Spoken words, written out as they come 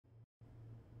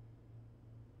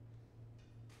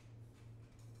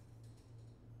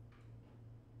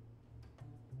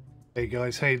Hey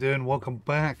guys, how you doing? Welcome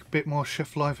back. Bit more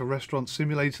Chef Life, a restaurant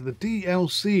simulator. The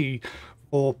DLC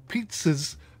for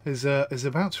pizzas is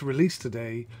about to release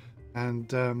today,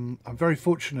 and I'm very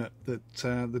fortunate that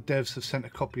the devs have sent a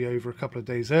copy over a couple of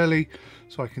days early,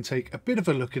 so I can take a bit of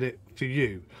a look at it for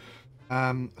you.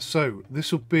 So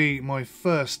this will be my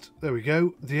first. There we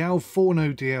go. The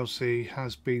Forno DLC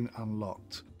has been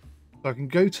unlocked, so I can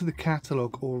go to the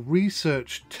catalog or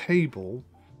research table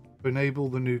to enable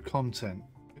the new content.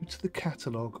 To the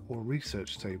catalog or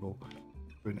research table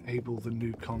to enable the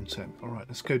new content. All right,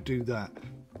 let's go do that.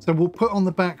 So we'll put on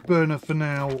the back burner for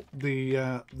now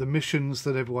the missions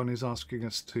that everyone is asking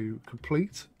us to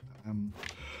complete.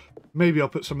 Maybe I'll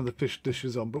put some of the fish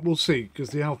dishes on, but we'll see, because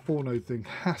the Forno thing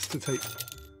has to take,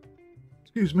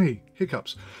 excuse me,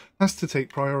 hiccups, has to take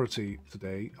priority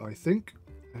today, I think.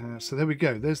 So there we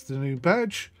go. There's the new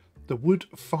badge, the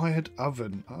wood-fired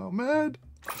oven. Oh man,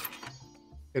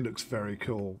 it looks very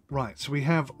cool. Right, so we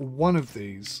have one of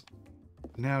these.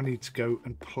 Now I need to go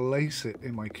and place it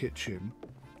in my kitchen.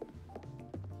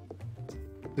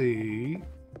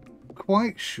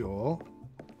 Quite sure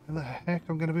where the heck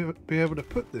I'm going to be able to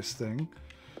put this thing.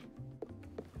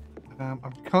 I'm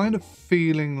kind of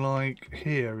feeling like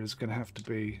here is going to have to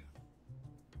be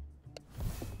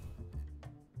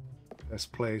this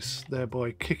place,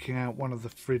 thereby kicking out one of the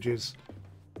fridges.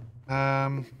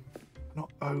 Not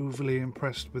overly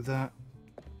impressed with that.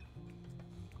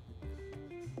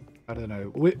 I don't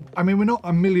know. I mean, we're not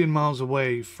a million miles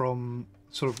away from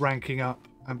sort of ranking up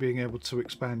and being able to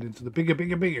expand into the bigger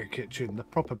kitchen, the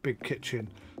proper big kitchen.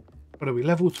 What are we,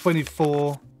 level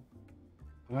 24?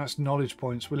 And that's knowledge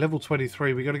points. We're level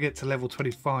 23. We've got to get to level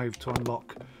 25 to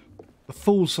unlock the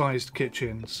full-sized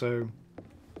kitchen. So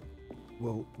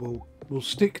we'll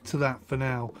stick to that for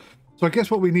now. So I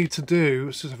guess what we need to do,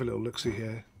 let's just have a little look-see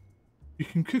here. You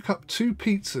can cook up 2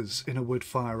 pizzas in a wood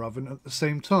fire oven at the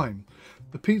same time.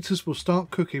 The pizzas will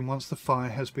start cooking once the fire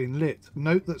has been lit.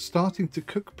 Note that starting to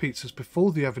cook pizzas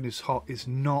before the oven is hot is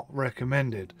not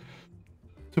recommended.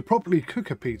 To properly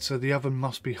cook a pizza, the oven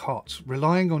must be hot.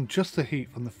 Relying on just the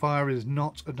heat from the fire is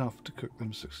not enough to cook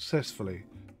them successfully.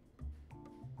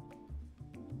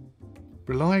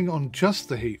 Relying on just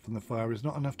the heat from the fire is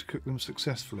not enough to cook them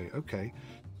successfully. Okay.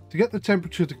 To get the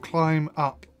temperature to climb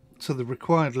up to the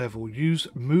required level, use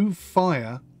move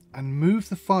fire and move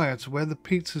the fire to where the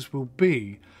pizzas will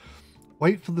be.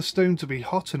 Wait for the stone to be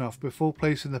hot enough before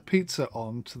placing the pizza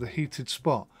on to the heated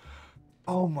spot.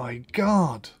 Oh my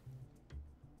god,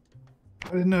 I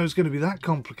didn't know it was going to be that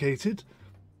complicated.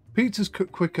 Pizzas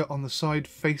cook quicker on the side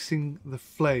facing the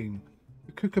flame.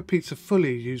 To cook a pizza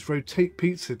fully, use rotate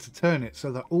pizza to turn it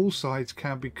so that all sides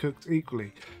can be cooked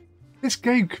equally. This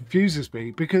game confuses me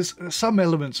because some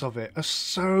elements of it are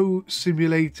so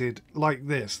simulated like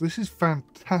this. This is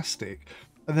fantastic.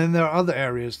 And then there are other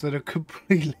areas that are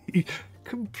completely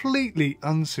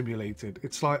unsimulated.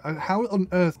 It's like, how on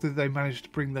earth did they manage to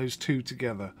bring those two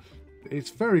together?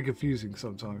 It's very confusing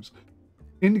sometimes.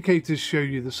 Indicators show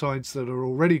you the sides that are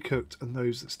already cooked and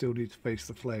those that still need to face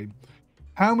the flame.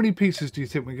 How many pieces do you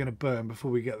think we're going to burn before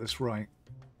we get this right?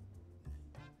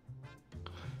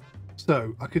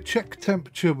 So I could check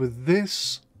temperature with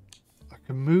this. I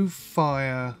can move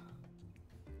fire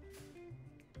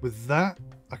with that.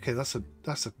 Okay, that's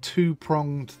a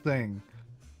two-pronged thing.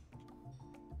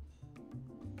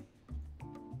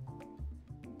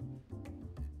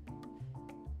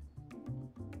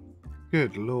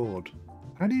 Good lord.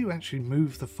 How do you actually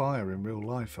move the fire in real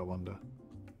life, I wonder?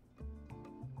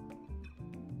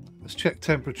 Let's check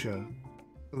temperature.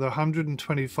 They're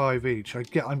 125 each.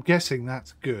 I'm guessing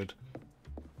that's good.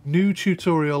 New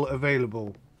tutorial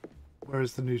available. Where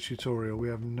is the new tutorial? We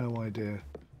have no idea.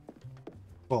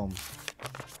 Bomb.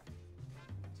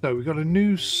 So we've got a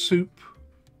new soup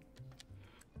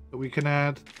that we can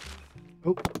add.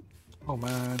 Oh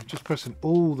man, just pressing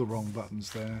all the wrong buttons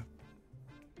there.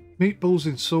 Meatballs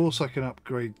in sauce, I can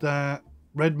upgrade that.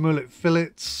 Red mullet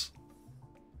fillets.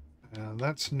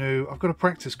 That's new. I've got to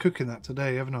practice cooking that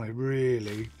today, haven't I?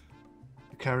 Really?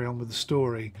 Carry on with the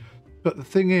story. But the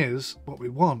thing is, what we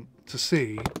want to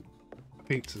see are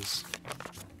pizzas.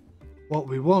 What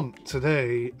we want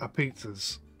today are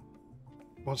pizzas.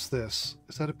 What's this?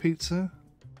 Is that a pizza?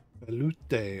 A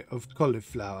latte of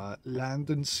cauliflower, land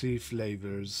and sea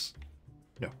flavors.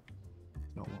 No,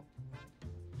 not one.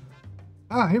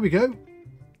 Ah, here we go.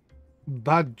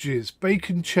 Badges,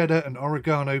 bacon, cheddar and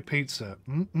oregano pizza.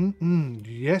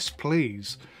 Yes,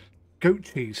 please. Goat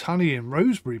cheese, honey and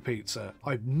rosemary pizza.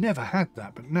 I've never had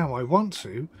that, but now I want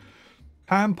to.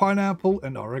 Ham, pineapple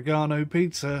and oregano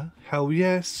pizza. Hell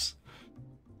yes.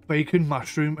 Bacon,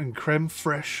 mushroom and creme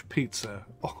fraiche pizza.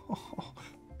 Oh,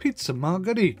 Pizza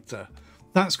Margherita.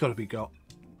 That's got to be got.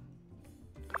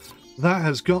 That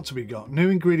has got to be got. New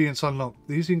ingredients unlocked.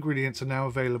 These ingredients are now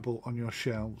available on your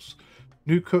shelves.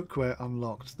 New cookware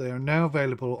unlocked. They are now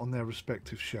available on their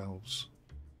respective shelves.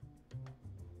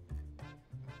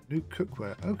 New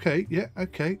cookware. Okay, yeah,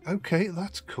 okay, okay,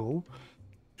 that's cool.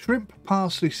 Shrimp,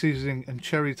 parsley seasoning, and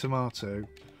cherry tomato.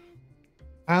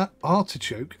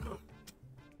 Artichoke,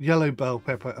 yellow bell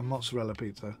pepper, and mozzarella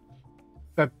pizza.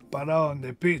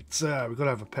 Pepperoni pizza. We've got to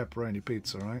have a pepperoni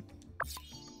pizza, right?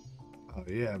 Oh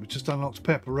yeah, we just unlocked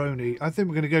pepperoni. I think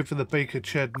we're going to go for the bacon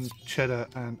cheddar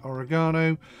and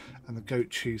oregano, and the goat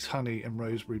cheese, honey, and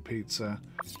rosemary pizza.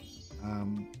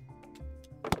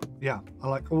 Yeah, I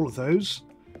like all of those.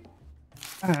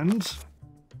 And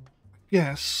I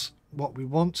guess what we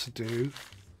want to do,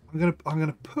 I'm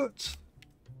gonna put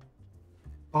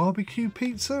barbecue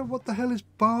pizza. What the hell is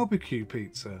barbecue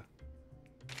pizza?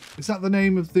 Is that the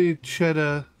name of the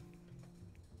cheddar,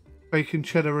 bacon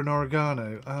cheddar and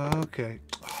oregano? Okay.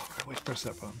 Oh, wait, press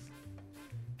that button.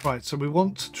 Right, so we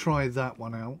want to try that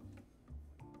one out.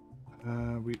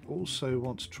 We also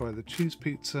want to try the cheese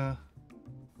pizza.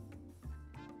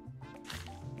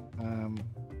 And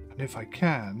if I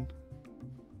can,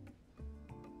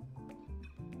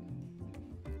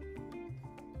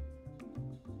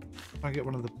 I get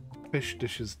one of the fish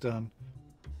dishes done.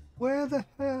 Where the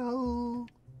hell?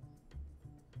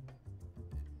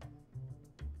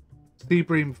 Sea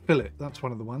bream fillet. That's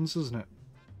one of the ones, isn't it?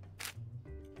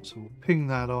 So we'll ping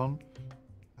that on.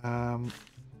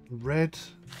 Red,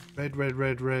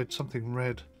 something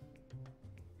red.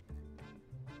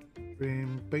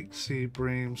 Bream, baked sea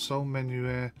bream, sole menu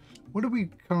air. What are we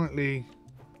currently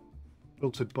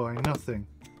filtered by? Nothing.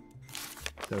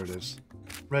 There it is.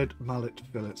 Red mullet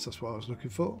fillets. That's what I was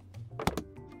looking for.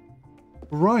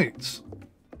 Right.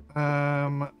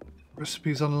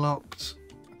 Recipes unlocked.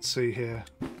 Let's see here.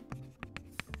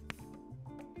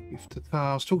 Beef tartare.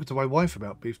 I was talking to my wife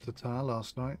about beef tartare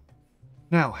last night.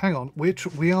 Now, hang on.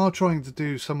 We are trying to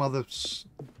do some other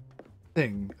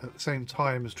thing at the same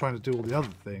time as trying to do all the other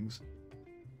things.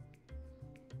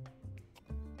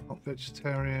 Not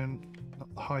vegetarian.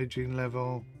 Not the hygiene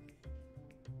level.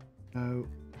 No.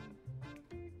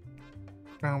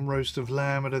 Crown roast of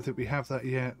lamb. I don't think we have that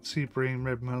yet. Sea bream,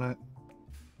 red mullet.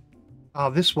 Ah,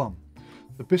 this one.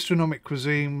 The bistronomic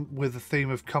cuisine with a theme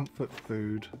of comfort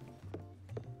food.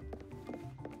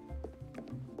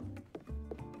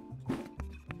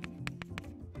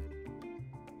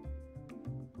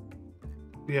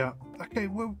 Yeah. Okay,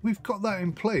 well, we've got that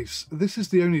in place. This is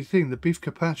the only thing. The beef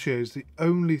carpaccio is the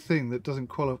only thing that doesn't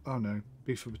qualify. Oh, no.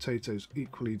 Beef and potatoes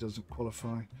equally doesn't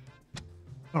qualify.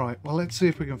 All right, well, let's see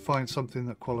if we can find something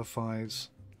that qualifies.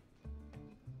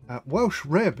 Welsh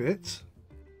rarebit.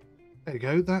 There you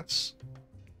go. That's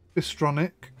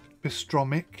bistromic,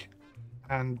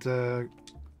 and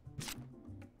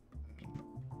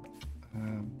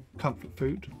comfort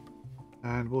food.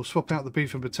 And we'll swap out the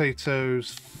beef and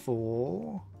potatoes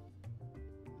for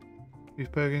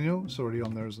beef bourguignon. It's already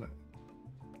on there, isn't it?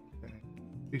 Okay.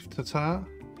 Beef tartare.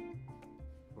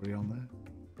 Already on there.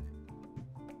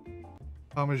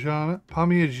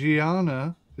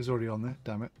 Parmigiana is already on there.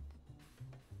 Damn it.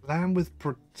 Lamb with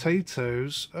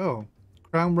potatoes. Oh,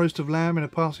 crown roast of lamb in a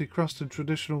parsley crust and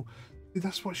traditional. See,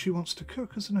 that's what she wants to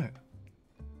cook, isn't it?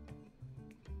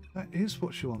 That is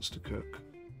what she wants to cook.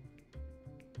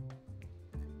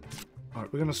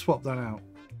 Alright, we're going to swap that out.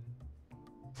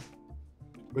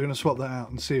 We're going to swap that out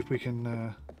and see if we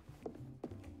can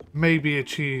maybe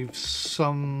achieve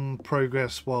some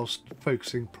progress whilst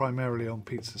focusing primarily on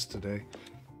pizzas today.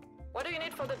 What do you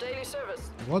need for the daily service?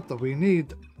 What do we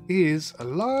need is a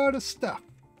lot of stuff.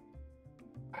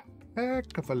 A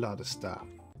heck of a lot of stuff.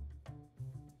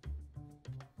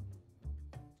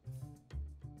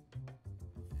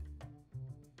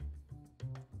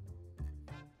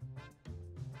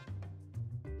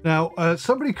 Now,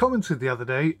 somebody commented the other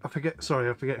day, I forget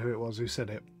who it was who said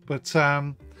it, but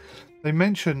they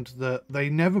mentioned that they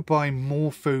never buy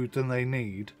more food than they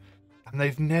need, and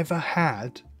they've never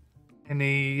had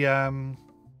any... I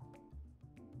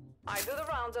do the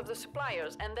rounds of the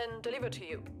suppliers and then deliver to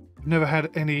you. Never had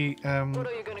any... what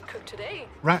are you going to cook today?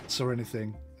 Rats or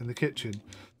anything in the kitchen.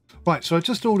 Right, so I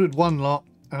just ordered one lot,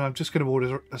 and I'm just going to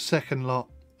order a second lot,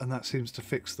 and that seems to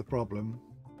fix the problem.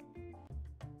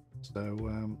 So,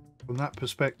 from that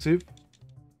perspective,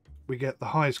 we get the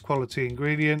highest quality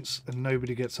ingredients and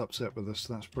nobody gets upset with us.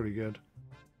 That's pretty good.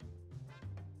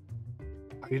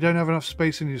 You don't have enough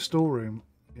space in your storeroom.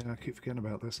 Yeah, I keep forgetting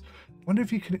about this. I wonder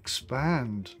if you can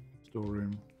expand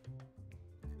storeroom.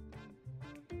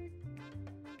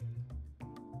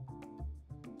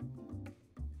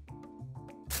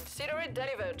 Consider it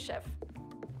delivered, chef.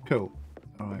 Cool.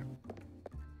 All right.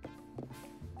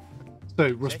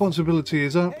 So responsibility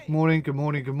is up. Morning. Good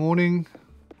morning. Good morning.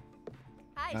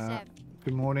 Hi, chef.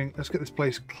 Good morning. Let's get this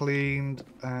place cleaned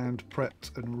and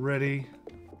prepped and ready.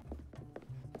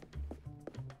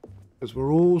 Because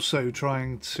we're also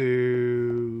trying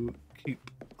to keep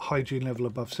hygiene level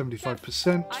above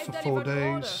 75% for 4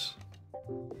 days.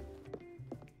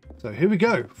 So here we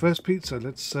go. First pizza.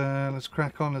 Let's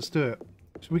crack on. Let's do it.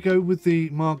 Should we go with the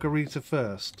margarita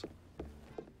first?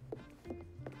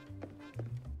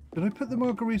 Did I put the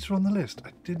margarita on the list? I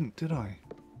didn't, did I?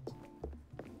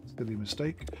 Silly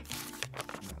mistake.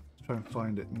 Let's try and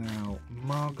find it now.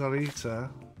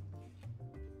 Margarita.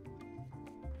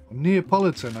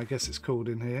 Neapolitan, I guess it's called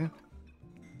in here.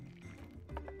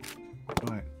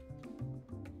 Right.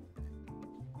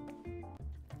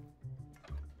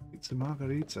 Pizza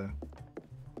margarita.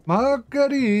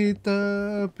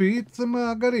 Margarita, pizza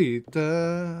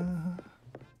margarita.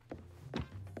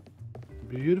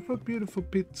 Beautiful, beautiful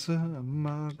pizza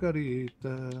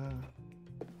margarita.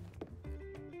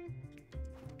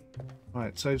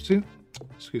 Right, so soon.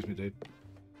 Excuse me, dude.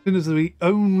 As soon as we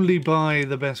only buy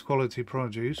the best quality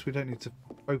produce, we don't need to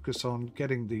focus on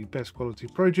getting the best quality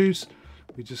produce.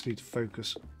 We just need to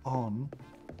focus on...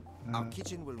 Our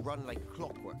kitchen will run like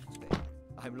clockwork today.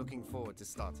 I'm looking forward to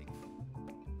starting.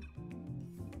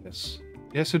 Yes.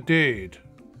 Yes, indeed.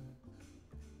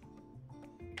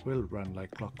 It will run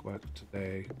like clockwork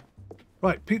today.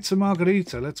 Right, pizza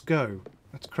margarita. Let's go.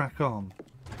 Let's crack on.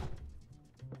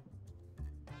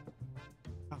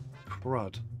 Oh,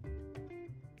 crud.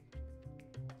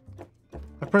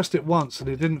 I pressed it once and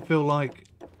it didn't feel like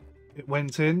it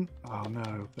went in. Oh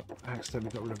no, I accidentally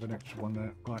got rid of an extra one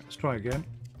there. Right, let's try again.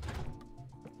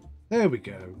 There we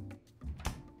go.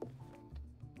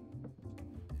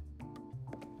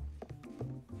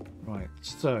 Right,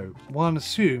 so one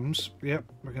assumes, yep,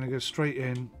 we're going to go straight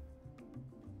in,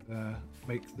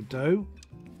 make the dough.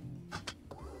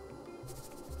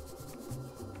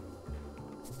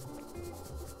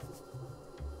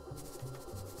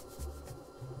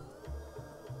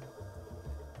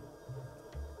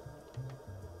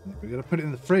 We're going to put it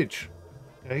in the fridge.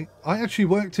 Okay, I actually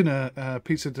worked in a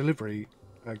pizza delivery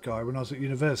guy when I was at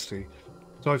university,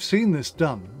 so I've seen this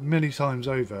done many times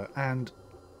over, and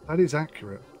that is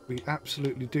accurate. We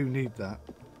absolutely do need that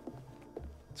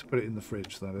to put it in the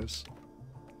fridge, that is.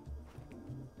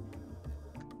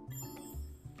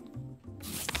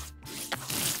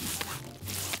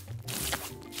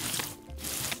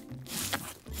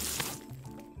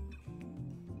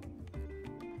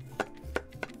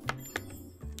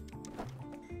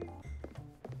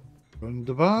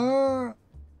 Wunderbar.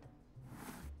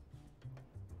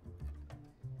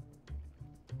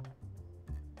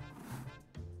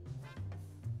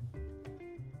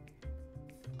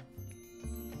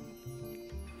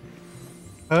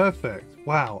 Perfect.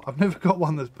 Wow, I've never got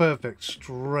one that's perfect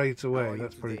straight away.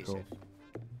 That's pretty cool.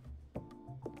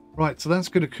 Right, so that's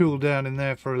going to cool down in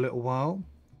there for a little while.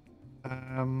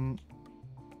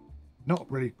 Not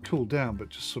really cool down, but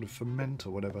just sort of ferment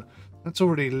or whatever. That's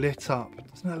already lit up.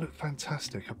 Doesn't that look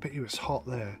fantastic? I bet you it's hot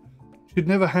there. You'd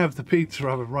never have the pizza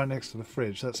oven right next to the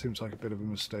fridge. That seems like a bit of a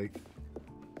mistake.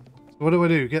 So what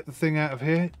do? Get the thing out of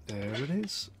here. There it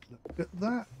is. Look at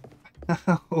that.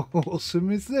 How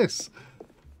awesome is this?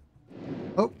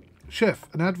 Oh, chef,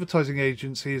 an advertising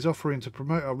agency is offering to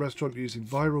promote our restaurant using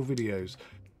viral videos.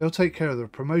 They'll take care of the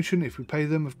promotion if we pay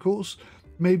them, of course.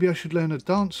 Maybe I should learn a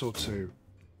dance or two.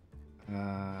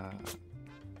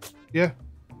 Yeah.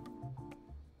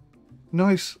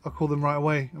 Nice. I'll call them right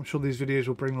away. I'm sure these videos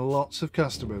will bring lots of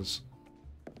customers.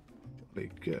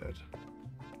 Really good.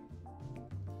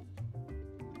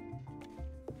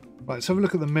 Right, let's have a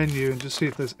look at the menu and just see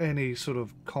if there's any sort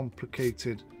of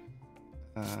complicated...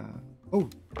 oh,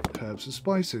 herbs and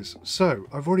spices. So,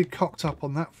 I've already cocked up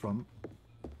on that front.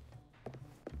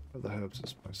 What are the herbs and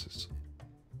spices?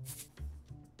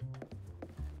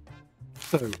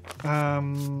 So,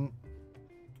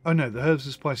 oh no, the herbs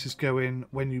and spices go in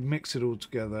when you mix it all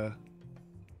together.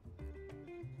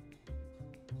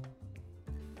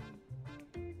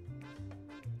 I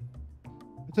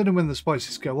don't know when the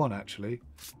spices go on, actually.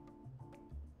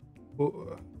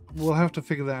 We'll have to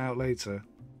figure that out later.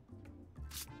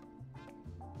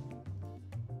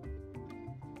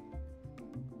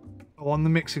 Oh, on the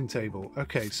mixing table.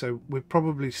 Okay, so we've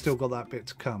probably still got that bit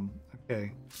to come.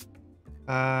 Okay.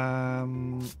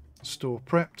 Store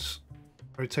prepped.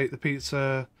 Rotate the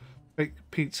pizza. Bake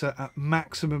pizza at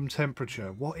maximum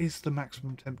temperature. What is the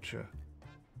maximum temperature?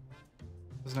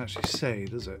 Doesn't actually say,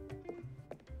 does it?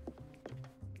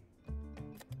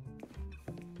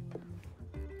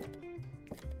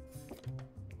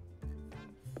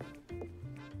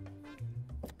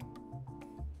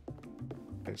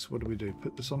 Okay, so what do we do?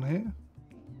 Put this on here.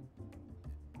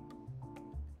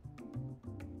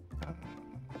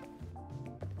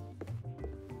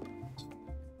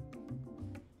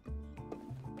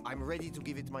 I'm ready to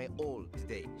give it my all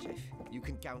today, Chef. You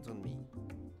can count on me.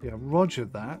 Yeah, roger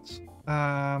that.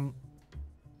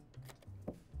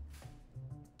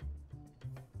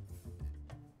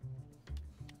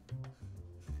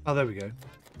 Oh, there we go.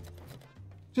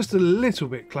 Just a little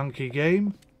bit clunky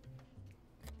game.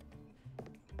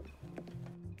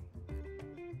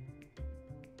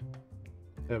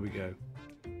 There we go.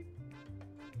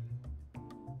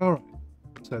 All right.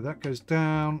 So that goes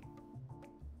down.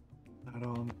 Add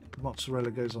on.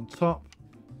 Mozzarella goes on top.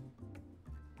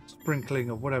 Sprinkling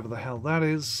of whatever the hell that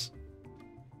is.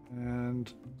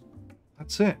 And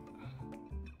that's it.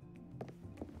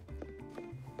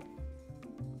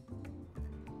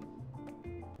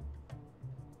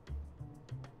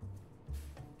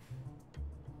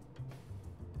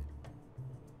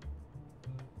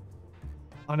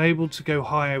 Unable to go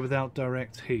higher without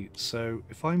direct heat. So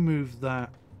if I move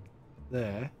that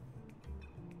there,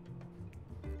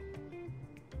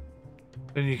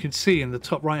 then you can see in the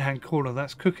top right hand corner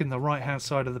that's cooking the right hand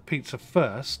side of the pizza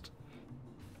first.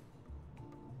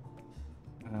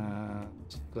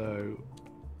 So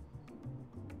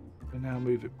we now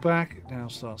move it back. It now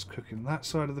starts cooking that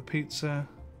side of the pizza.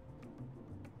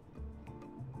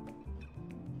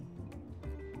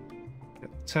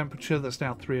 Temperature, that's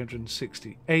now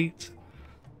 368,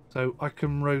 so I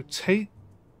can rotate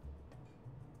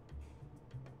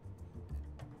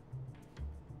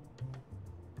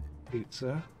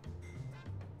pizza,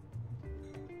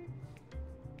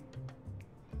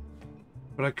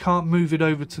 but I can't move it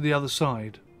over to the other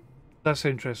side. That's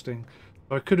interesting.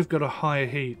 So I could have got a higher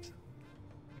heat,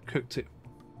 cooked it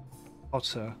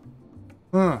hotter.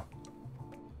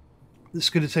 This is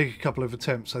going to take a couple of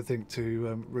attempts, I think,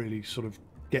 to really sort of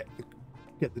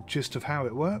get the gist of how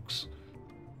it works.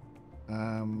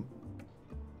 But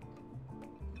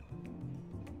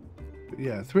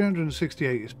yeah,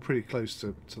 368 is pretty close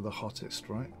to the hottest,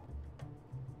 right?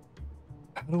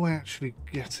 How do I actually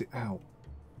get it out?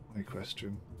 My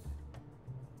question.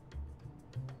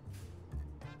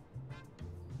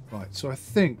 Right, so I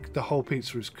think the whole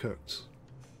pizza is cooked.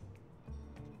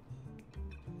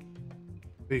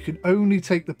 But you can only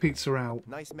take the pizza out.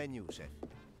 Nice menu, Chef.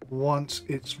 Once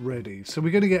it's ready. So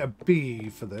we're going to get a B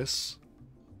for this.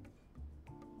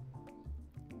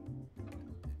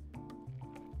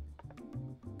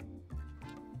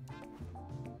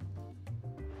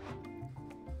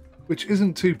 Which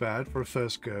isn't too bad for a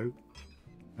first go.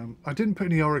 I didn't put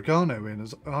any oregano in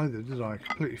either, did I? I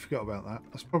completely forgot about that.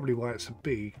 That's probably why it's a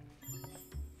B.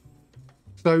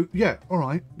 So, yeah,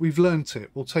 alright. We've learnt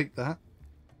it. We'll take that.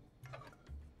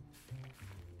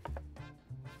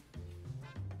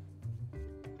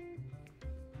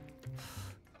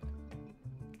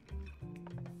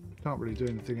 Can't really do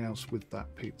anything else with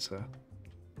that pizza.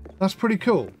 That's pretty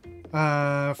cool.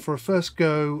 For a first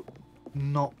go,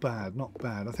 not bad, not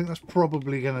bad. I think that's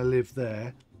probably going to live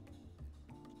there.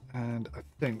 And I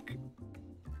think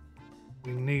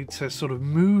we need to sort of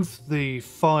move the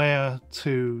fire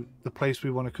to the place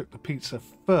we want to cook the pizza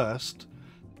first.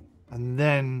 And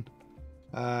then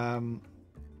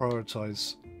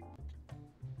prioritize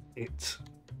it,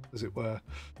 as it were.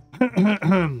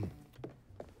 I'm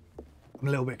a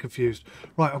little bit confused.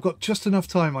 Right, I've got just enough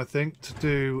time, I think, to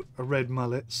do a red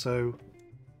mullet, so...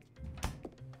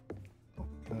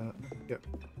 yep.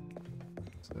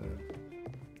 So,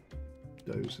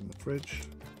 dough's in the fridge.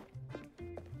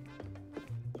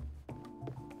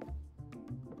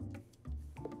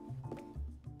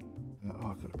 Oh,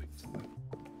 I've got a pizza there.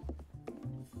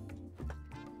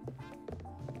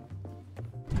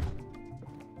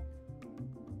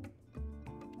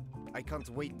 I can't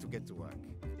wait to get to work.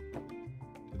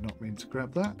 Did not mean to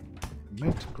grab that. I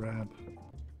meant to grab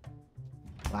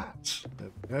that.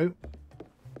 There we go.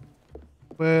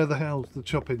 Where the hell's the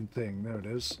chopping thing? There it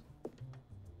is.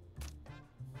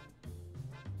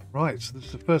 Right, so this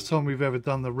is the first time we've ever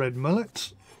done the red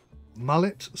mullet.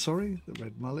 Sorry, the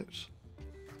red mullet.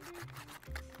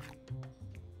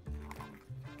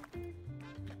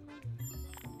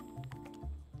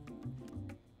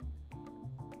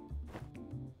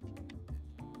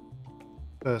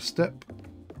 First step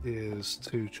is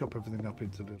to chop everything up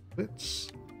into little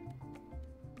bits.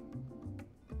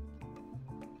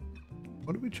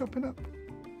 What are we chopping up?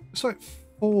 It's like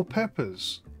 4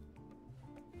 peppers.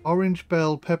 Orange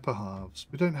bell pepper halves.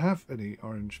 We don't have any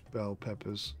orange bell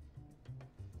peppers.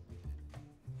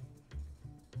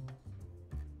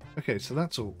 Okay, so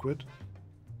that's awkward.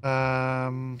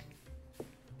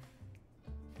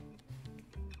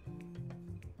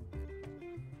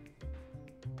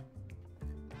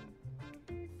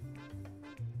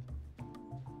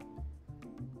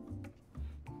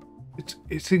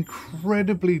 It's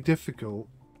incredibly difficult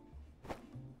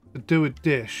to do a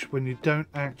dish when you don't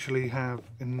actually have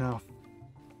enough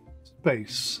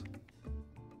space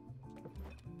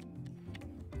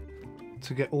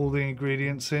to get all the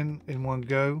ingredients in one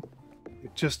go.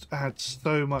 It just adds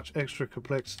so much extra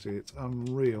complexity. It's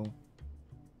unreal.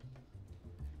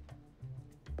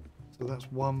 So that's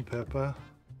 1 pepper,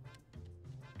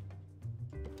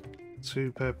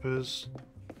 2 peppers,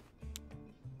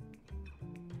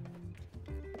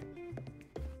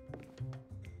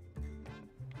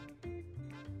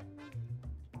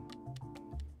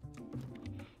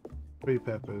 three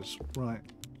peppers. Right,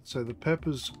 so the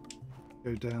peppers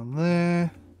go down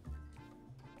there.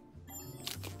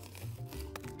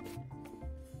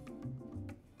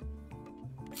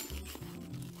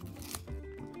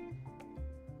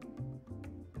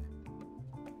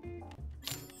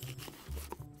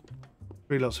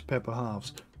 Three lots of pepper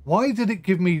halves. Why did it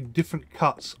give me different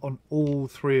cuts on all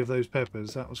 3 of those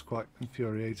peppers? That was quite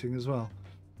infuriating as well.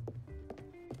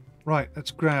 Right, let's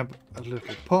grab a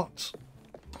little pot.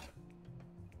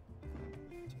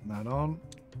 Turn that on.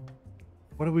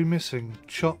 What are we missing?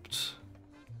 Chopped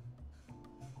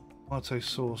tomato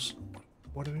sauce.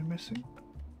 What are we missing?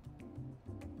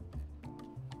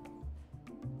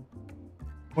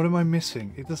 What am I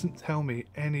missing? It doesn't tell me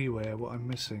anywhere what I'm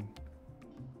missing.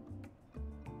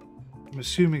 I'm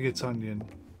assuming it's onion.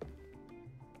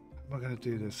 How am I going to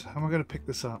do this? How am I going to pick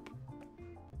this up?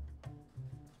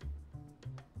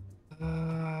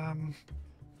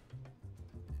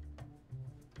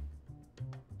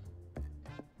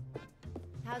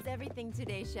 How's everything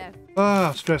today, Chef?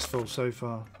 Ah, stressful so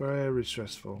far. Very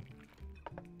stressful.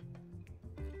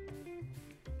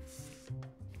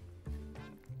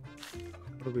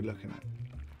 What are we looking at?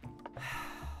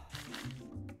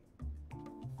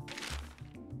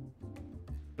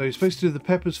 So you're supposed to do the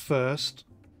peppers first.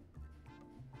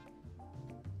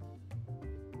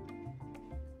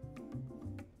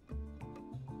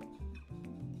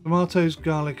 Tomatoes,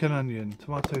 garlic and onion.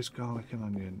 Tomatoes, garlic and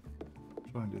onion.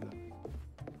 Try and do that.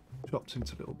 Chopped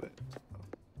into little bits.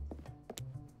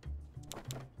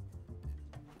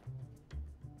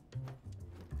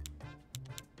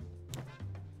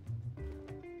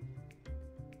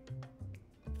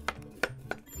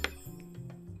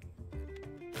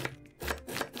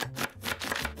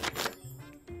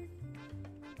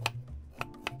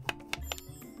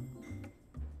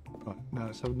 Right, now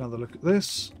let's have another look at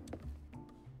this.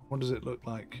 What does it look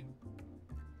like?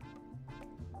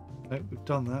 Nope, we've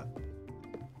done that.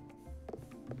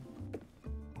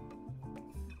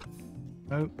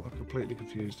 No, I'm completely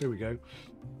confused. Here we go.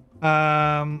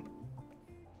 Oh,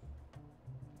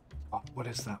 what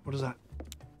is that? What does that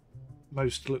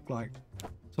most look like?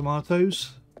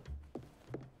 Tomatoes?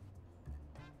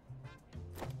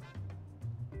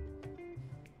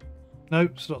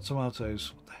 Nope, it's not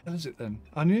tomatoes. What the hell is it then?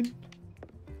 Onion?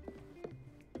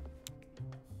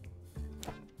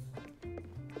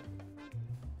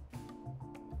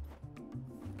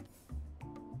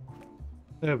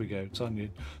 There we go, it's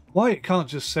onion. Why it can't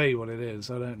just say what it is,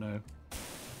 I don't know.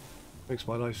 Makes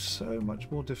my life so much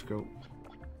more difficult.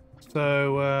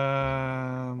 So,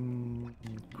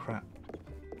 crap.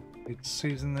 Need to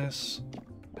season this.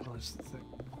 What is the thing?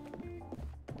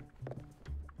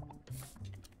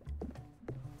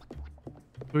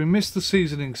 So we missed the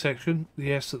seasoning section,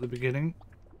 the S at the beginning.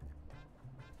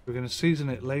 We're going to season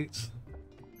it late.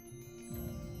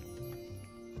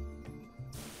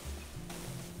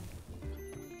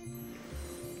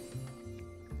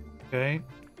 Okay,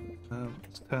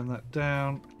 let's turn that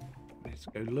down. Let's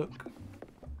go look.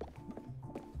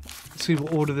 Let's see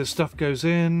what order this stuff goes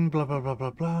in. Blah, blah, blah, blah,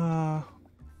 blah.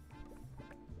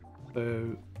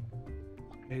 So,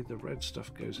 okay, the red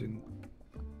stuff goes in.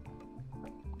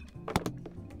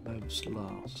 Herbs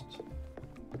last.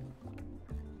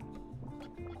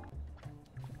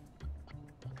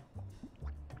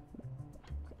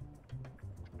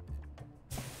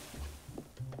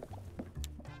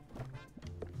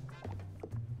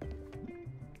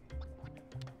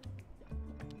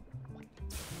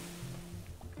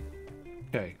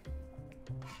 Okay.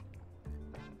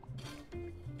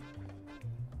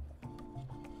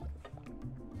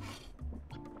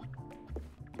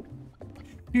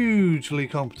 Hugely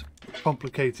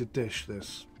complicated dish,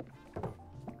 this.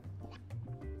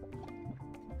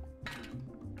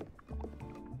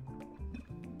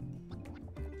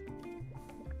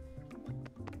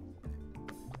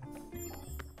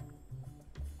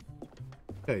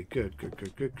 Okay, good, good,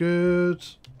 good, good, good.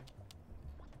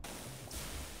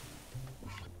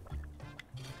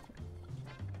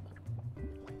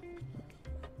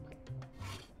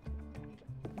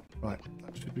 Right,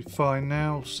 that Should be fine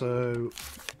now. So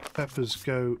peppers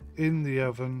go in the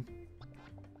oven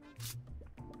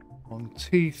on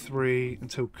T3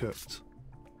 until cooked.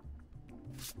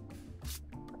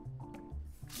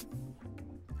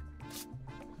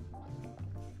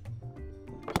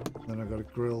 Then I've got to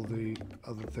grill the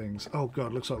other things. Oh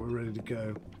god, looks like we're ready to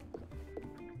go.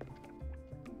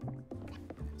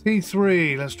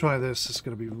 T3, let's try this. It's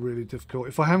going to be really difficult.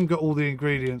 If I haven't got all the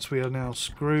ingredients, we are now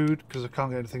screwed because I can't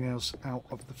get anything else out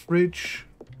of the fridge.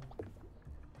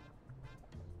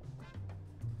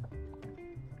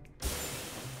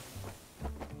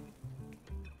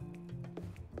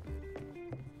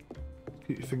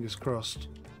 Keep your fingers crossed.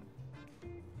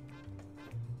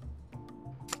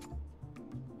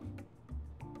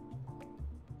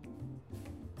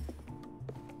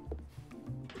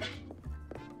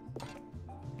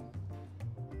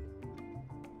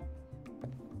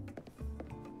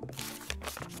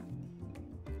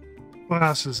 Well,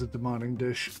 this is a demanding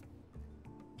dish.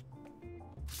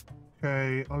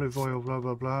 Okay, olive oil, blah,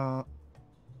 blah, blah.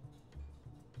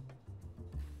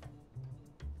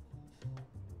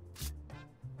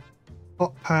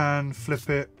 Hot pan, flip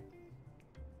it.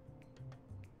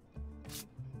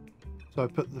 So I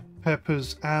put the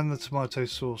peppers and the tomato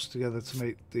sauce together to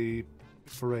make the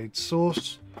𝗦𝘂𝗃𝗃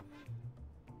sauce.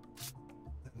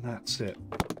 And that's it.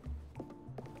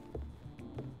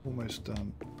 Almost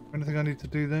done. Anything I need to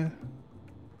do there?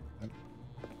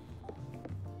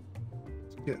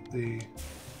 Get the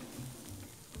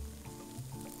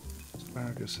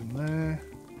asparagus in there,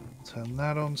 turn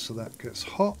that on so that gets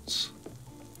hot.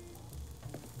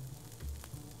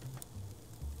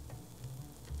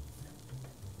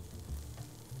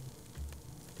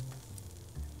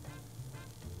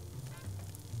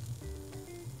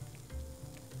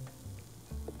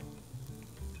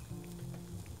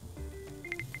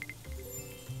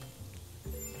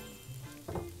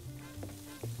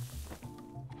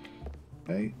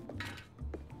 Okay,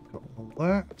 got all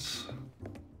that.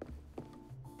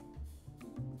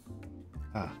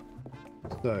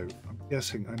 So I'm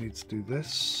guessing I need to do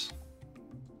this.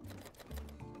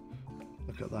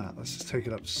 Look at that, that's just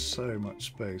taking up so much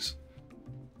space.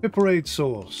 𝗦𝘂𝗃𝗃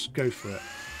sauce, go for it.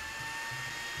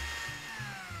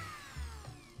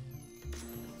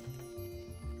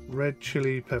 Red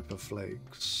chili pepper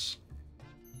flakes.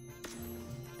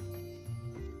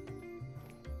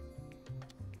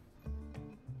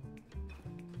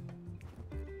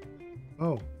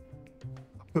 Oh,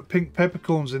 I put pink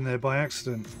peppercorns in there by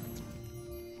accident.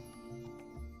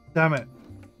 Damn it,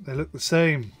 they look the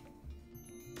same.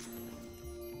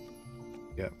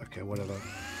 Yeah, okay, whatever.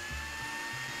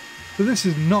 So this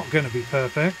is not going to be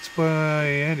perfect by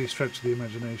any stretch of the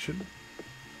imagination.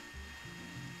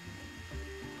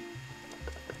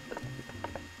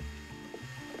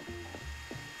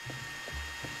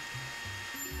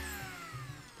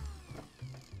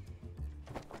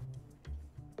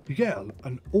 You get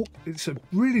it's a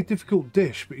really difficult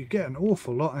dish, but you get an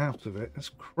awful lot out of it. It's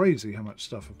crazy how much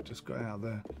stuff I've just got out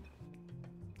there.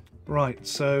 Right,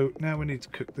 so now we need to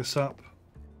cook this up.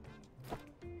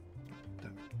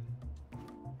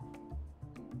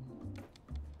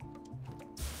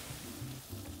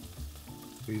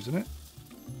 Season it.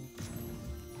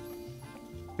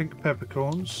 Pink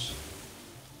peppercorns.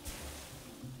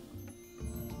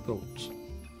 Thoughts.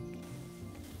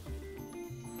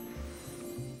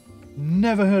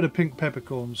 Never heard of pink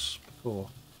peppercorns before.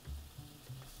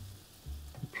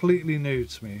 Completely new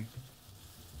to me.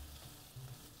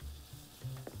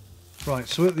 Right,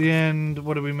 so at the end,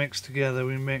 what do we mix together?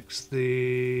 We mix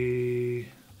the...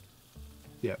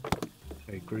 Yep.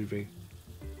 Okay, groovy.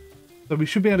 So we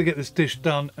should be able to get this dish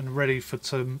done and ready for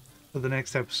the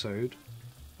next episode.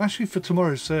 Actually, for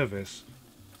tomorrow's service,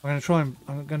 I'm going to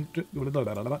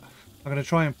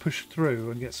try and push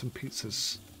through and get some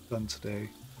pizzas done today.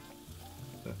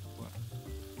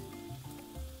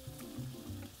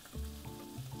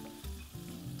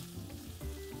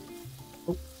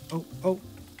 Oh.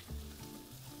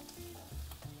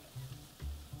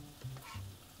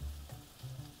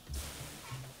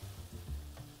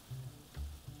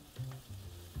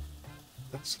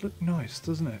 That's look nice,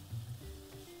 doesn't it?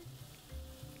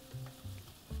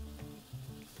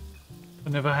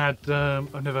 I've never had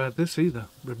this either.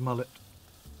 Red mullet,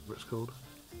 whatever it's called.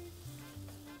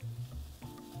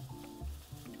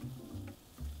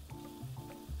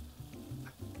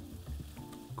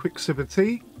 Quick sip of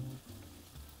tea.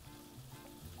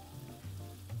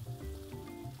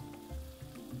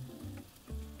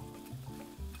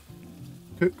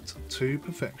 Cooked to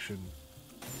perfection.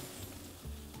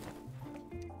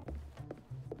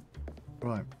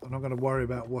 Right, I'm not going to worry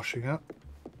about washing up.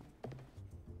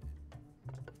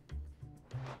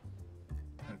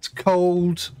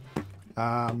 cold.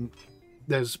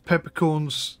 There's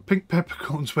peppercorns, pink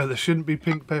peppercorns where there shouldn't be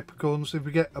pink peppercorns. If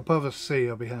we get above a C,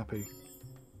 I'll be happy.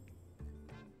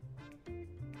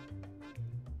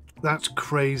 That's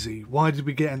crazy. Why did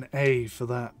we get an A for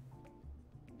that?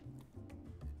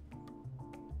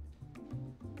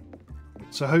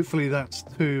 So hopefully that's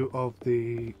 2 of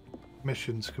the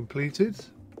missions completed.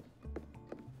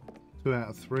 2 out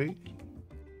of 3.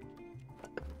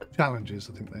 Challenges,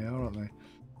 I think they are, aren't they?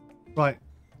 Right,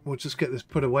 we'll just get this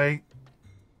put away.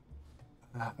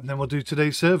 And then we'll do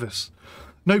today's service.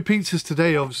 No pizzas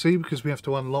today, obviously, because we have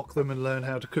to unlock them and learn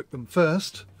how to cook them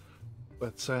first.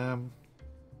 But,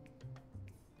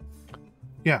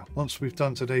 yeah, once we've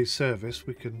done today's service,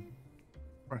 we can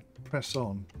press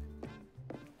on.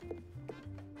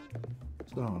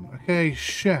 Okay,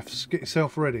 chefs, get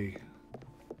yourself ready.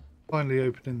 Finally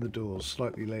opening the doors,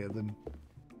 slightly later than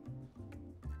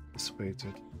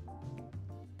anticipated.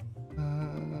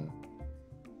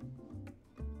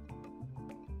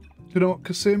 You know what,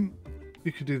 Kasim?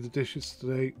 You could do the dishes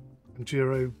today, and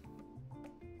𝗬𝗪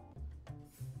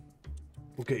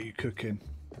will get you cooking.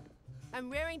 I'm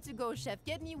raring to go, chef.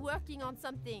 Get me working on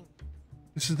something.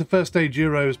 This is the first day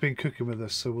𝗬𝗪 has been cooking with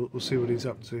us, so we'll see what he's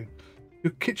up to.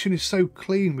 Your kitchen is so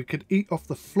clean, we could eat off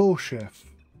the floor, chef.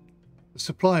 The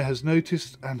supplier has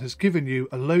noticed and has given you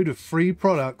a load of free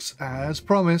products as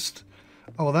promised.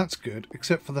 Oh, well, that's good,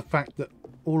 except for the fact that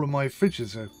all of my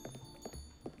fridges are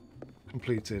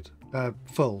completed,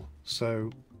 full, so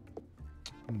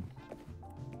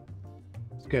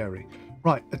scary.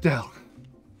 Right, Adele,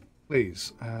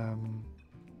 please. I'm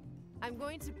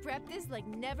going to prep this like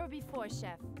never before,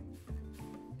 chef.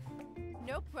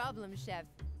 No problem, chef.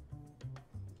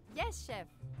 Yes, chef.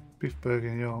 Beef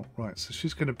bourguignon. Right, so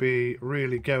she's going to be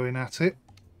really going at it.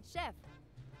 Chef.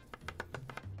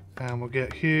 And we'll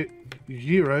get here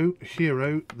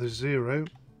𝗬𝗪.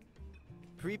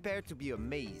 Prepare to be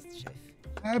amazed, chef.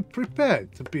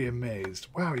 Prepared to be amazed.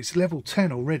 Wow, he's level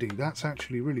 10 already. That's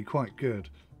actually really quite good.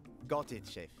 Got it,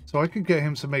 chef. So I could get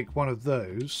him to make one of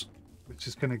those, which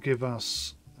is going to give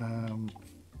us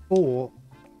 4.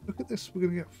 Look at this. We're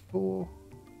going to get 4.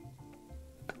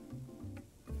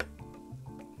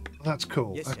 That's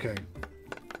cool. Yes, okay.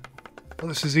 Well,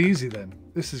 this is easy then.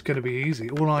 This is going to be easy.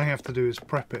 All I have to do is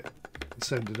prep it and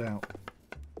send it out.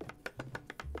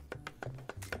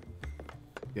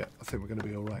 Yeah, I think we're going to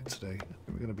be all right today. I think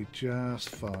we're going to be just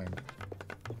fine.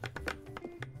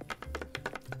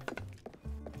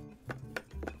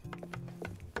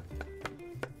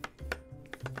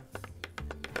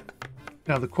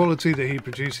 Now, the quality that he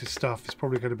produces stuff is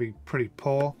probably going to be pretty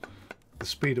poor. The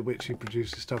speed at which he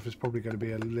produces stuff is probably going to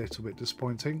be a little bit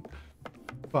disappointing,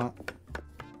 but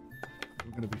we're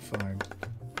going to be fine.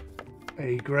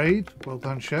 A grade, well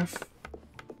done, chef.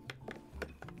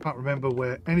 Can't remember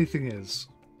where anything is.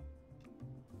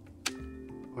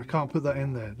 I can't put that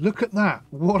in there. Look at that!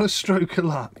 What a stroke of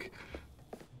luck!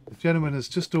 The gentleman has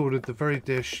just ordered the very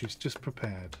dish she's just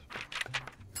prepared.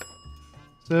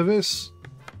 Service.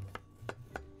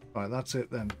 Right, that's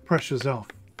it then. Pressure's off.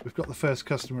 We've got the first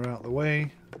customer out of the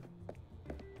way.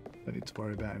 Don't need to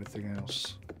worry about anything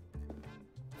else.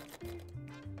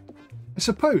 I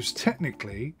suppose,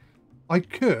 technically, I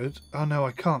could... Oh, no,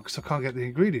 I can't, because I can't get the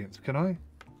ingredients. Can I?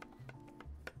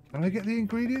 Can I get the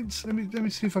ingredients? Let me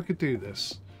see if I could do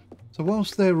this. So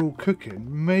whilst they're all cooking,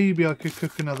 maybe I could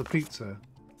cook another pizza.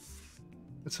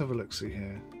 Let's have a look-see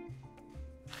here.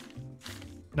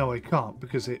 No, I can't,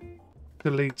 because it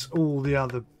deletes all the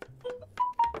other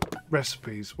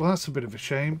recipes. Well, that's a bit of a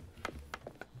shame.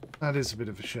 That is a bit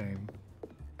of a shame.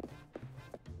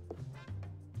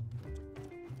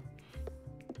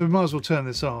 So we might as well turn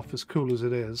this off, as cool as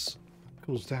it is. It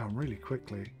cools down really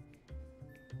quickly.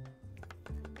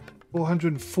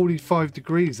 445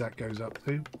 degrees that goes up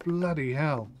to. Bloody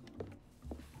hell.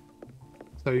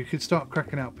 So you could start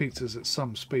cracking out pizzas at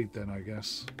some speed then, I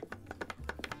guess.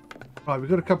 Right, we've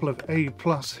got a couple of A+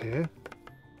 here.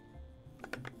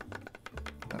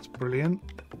 That's brilliant.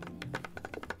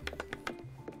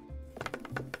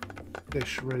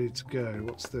 Dish ready to go.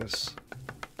 What's this?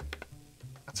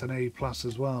 That's an A+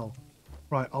 as well.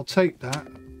 Right, I'll take that.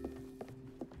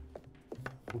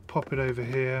 We'll pop it over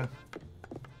here.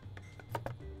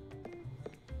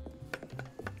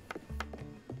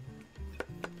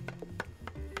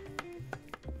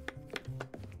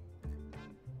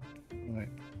 Right,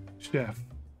 chef.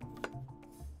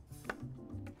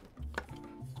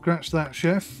 Scratch that,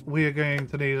 chef. We are going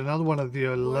to need another one of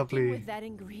your lovely... Working with that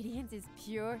ingredient is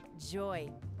pure joy.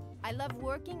 I love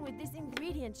working with this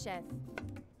ingredient, chef.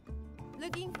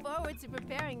 Looking forward to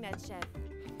preparing that, chef.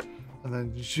 And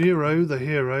then 𝗬𝗪, the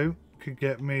hero, could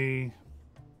get me...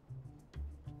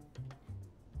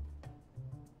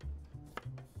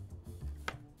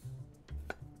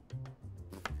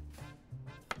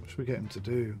 What should we get him to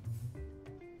do?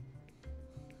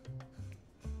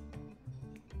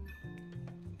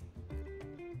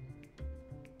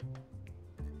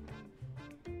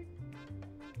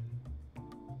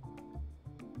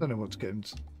 I don't know what to get him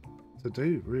to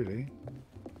do, really.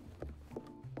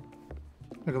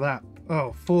 Look at that.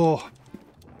 Oh, 4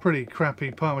 pretty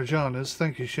crappy Parmigianas.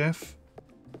 Thank you, chef.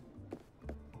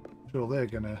 Sure, they're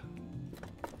gonna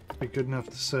be good enough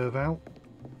to serve out.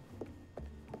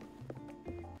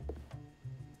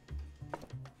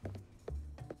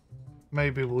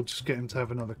 Maybe we'll just get him to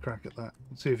have another crack at that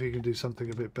and see if he can do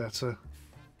something a bit better.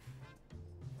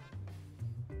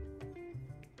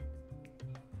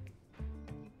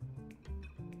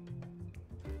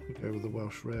 Go with the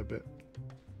Welsh rarebit.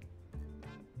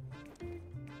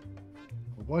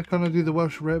 Why can't I do the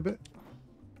Welsh rarebit?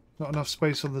 Not enough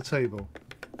space on the table.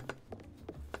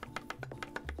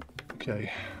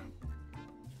 Okay.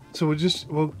 So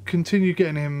we'll continue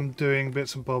getting him doing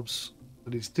bits and bobs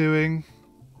that he's doing.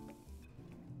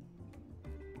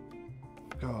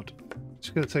 God,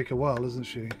 she's going to take a while, isn't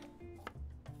she?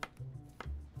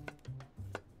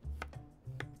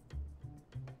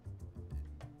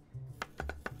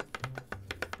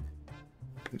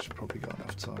 She's probably got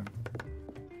enough time.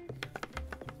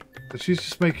 But she's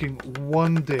just making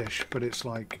one dish, but it's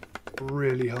like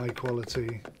really high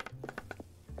quality.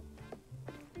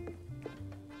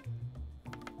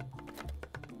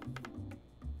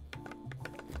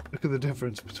 Look at the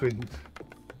difference between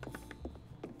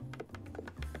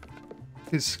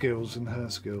his skills and her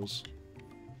skills.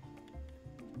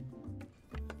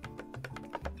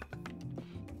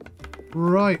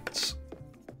 Right.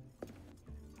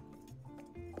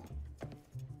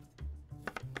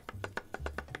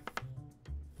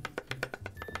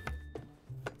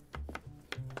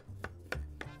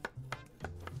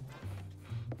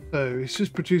 So he's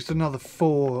just produced another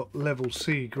 4 level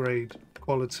C grade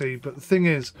quality, but the thing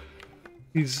is,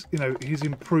 he's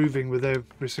improving with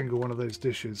every single one of those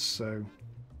dishes. So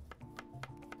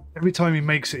every time he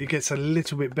makes it, he gets a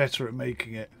little bit better at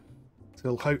making it.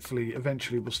 Till hopefully,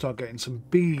 eventually, we'll start getting some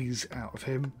B's out of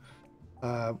him.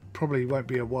 Probably won't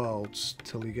be a while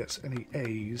till he gets any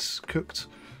A's cooked.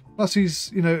 Plus,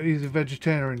 he's a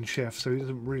vegetarian chef, so he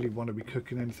doesn't really want to be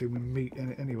cooking anything with meat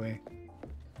in it anyway.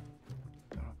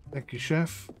 Thank you,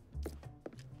 chef.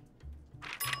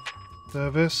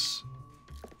 Service.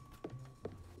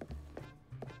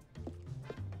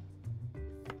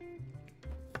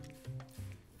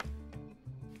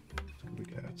 What can we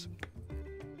get?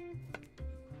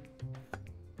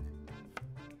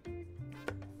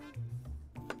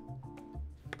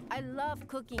 I love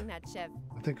cooking that, chef.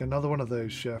 I think another one of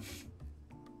those, chef.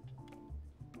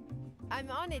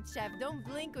 I'm on it, chef. Don't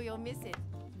blink or you'll miss it.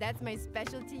 That's my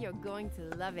specialty. You're going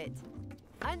to love it.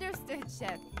 Understood,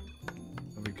 chef.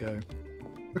 There we go.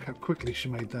 Look how quickly she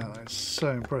made that. That's so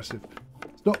impressive.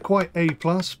 It's not quite A+,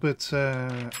 but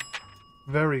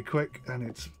very quick, and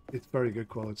it's very good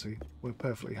quality. We're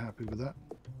perfectly happy with that.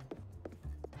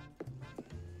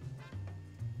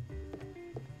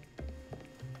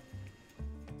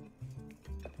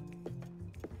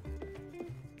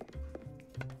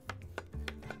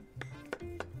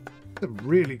 A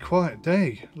really quiet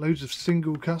day. Loads of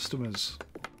single customers.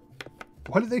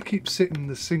 Why do they keep sitting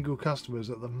the single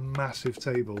customers at the massive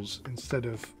tables instead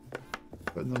of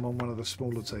putting them on one of the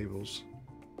smaller tables?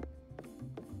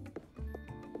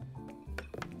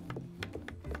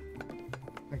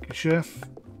 Thank you, chef.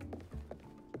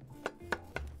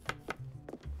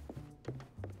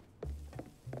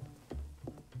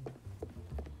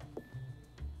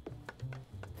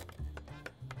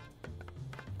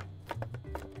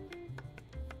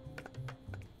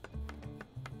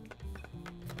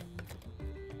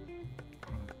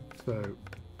 So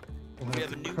we'll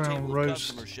have the crown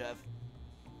roast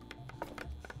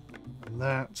and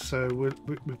that. So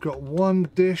we've got one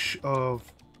dish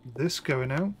of this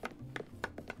going out,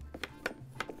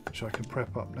 which I can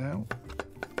prep up now.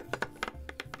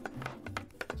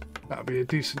 That'll be a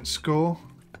decent score.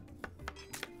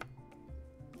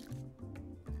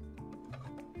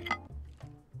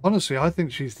 Honestly, I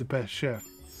think she's the best chef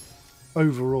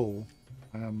overall.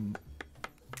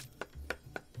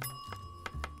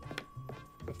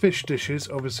 Fish dishes,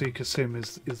 obviously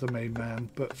𝗂𝗃 is the main man,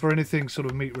 but for anything sort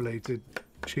of meat related,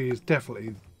 she is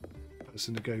definitely the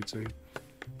person to go to.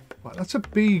 Right, that's a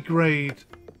B grade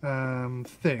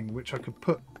thing, which I could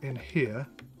put in here.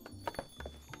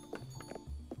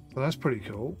 So that's pretty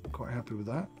cool. Quite happy with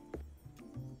that.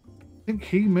 I think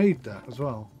he made that as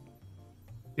well.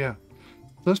 Yeah.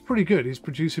 That's pretty good. He's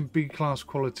producing B-class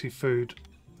quality food.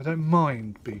 I don't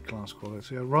mind B-class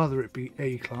quality. I'd rather it be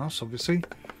A-class, obviously.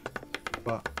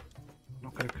 But I'm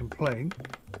not going to complain.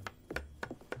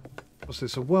 What's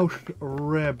this? A Welsh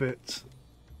rarebit.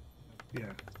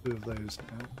 Yeah, 2 of those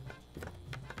now.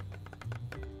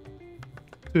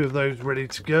 2 of those ready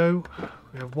to go.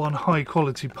 We have 1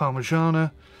 high-quality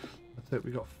Parmigiana. I think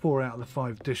we got 4 out of the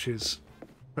 5 dishes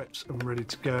prepped and ready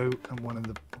to go, and 1 in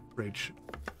the fridge.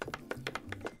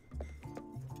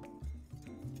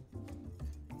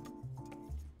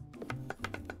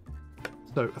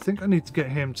 So I think I need to get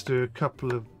him to do a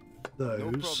couple of those.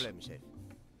 No problem, chef.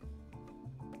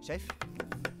 Chef?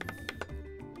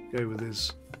 Go with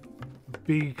his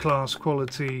B-class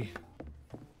quality.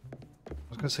 I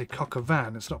was going to say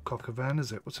𝗂𝗃𝗃𝗃. It's not 𝗂𝗃𝗃𝗃,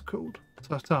 is it? What's it called?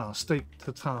 Tartare. Steak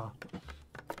tartare.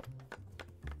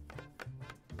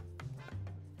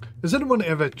 Has anyone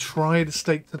ever tried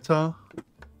steak tartare?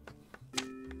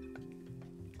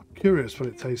 I'm curious what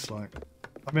it tastes like.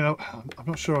 I mean, I'm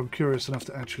not sure I'm curious enough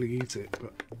to actually eat it,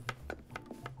 but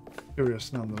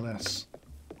curious nonetheless.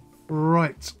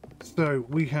 Right, so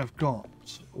we have got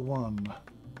 1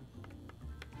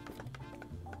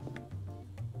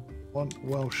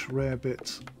 Welsh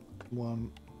rarebit,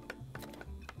 1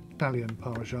 Italian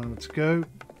Parmigiana to go.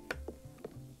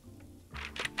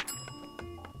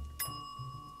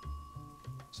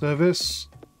 Service.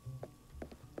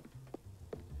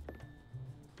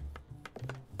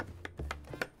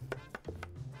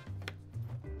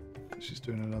 She's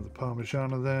doing another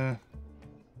Parmigiana there.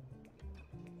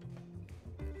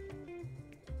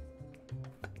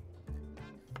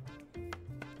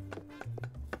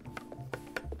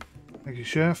 Thank you,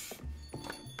 chef.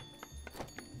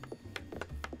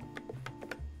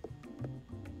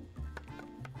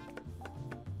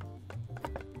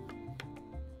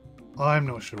 I'm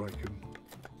not sure I can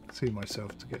see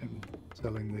myself to get him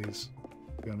selling these,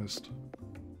 to be honest.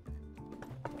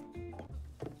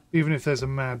 Even if there's a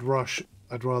mad rush,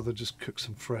 I'd rather just cook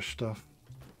some fresh stuff.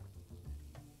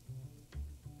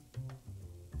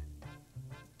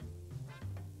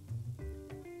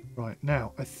 Right,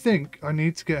 now, I think I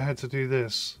need to get her to do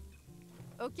this.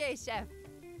 Okay, chef.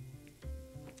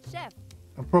 Chef.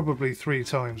 And probably 3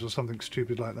 times or something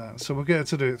stupid like that. So we'll get her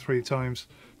to do it 3 times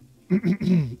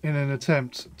in an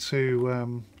attempt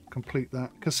to complete that.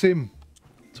 𝗂𝗃𝗃𝗃,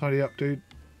 tidy up, dude.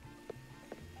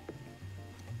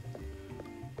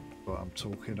 What I'm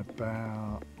talking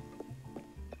about.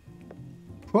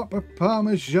 Proper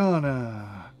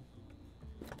Parmigiana.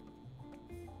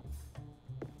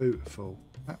 Beautiful.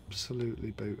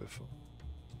 Absolutely beautiful.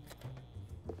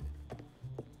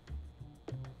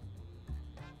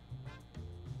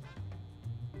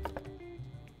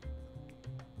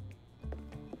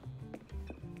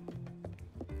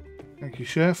 Thank you,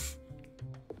 chef.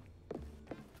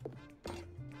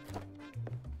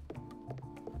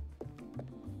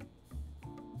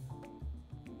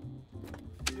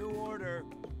 New order.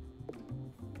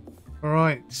 All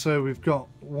right, so we've got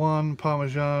 1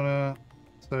 Parmigiana.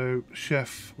 So,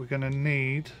 chef, we're going to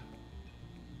need...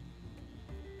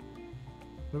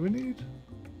 What do we need?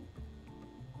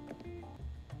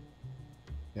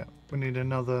 Yeah, we need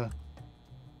another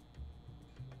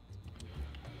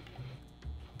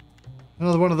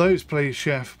one of those, please,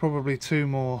 chef. Probably 2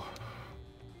 more.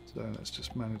 So let's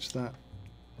just manage that.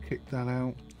 Kick that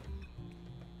out.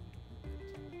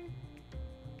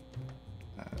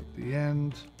 At the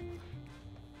end.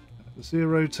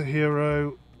 0 to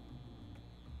hero.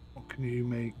 What can you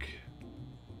make?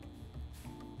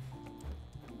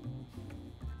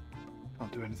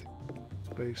 Can't do anything.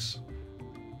 Space.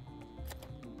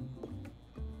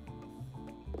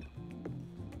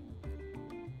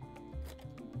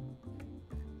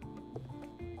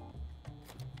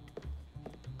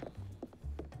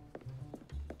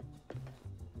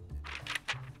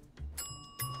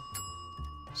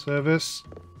 Service.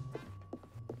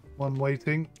 1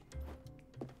 waiting.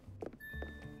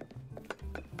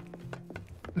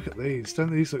 Look at these.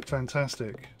 Don't these look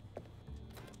fantastic?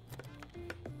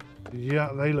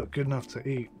 Yeah, they look good enough to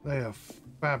eat. They are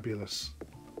fabulous.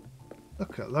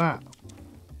 Look at that.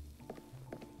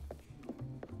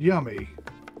 Yummy.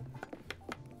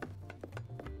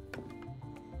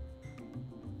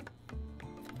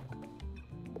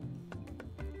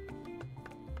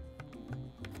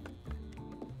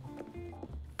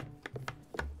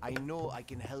 I know I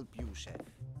can help you, chef.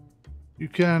 You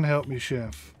can help me,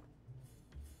 chef.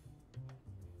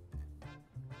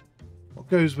 What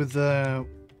goes with the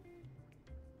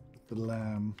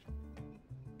lamb?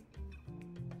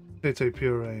 Potato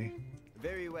puree.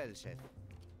 Very well, chef.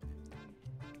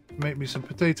 Make me some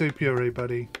potato puree,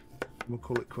 buddy. We'll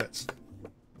call it quits.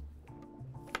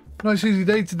 Nice easy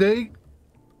day today.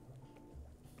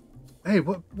 Hey,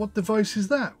 what device is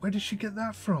that? Where did she get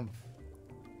that from?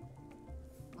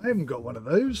 I haven't got one of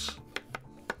those.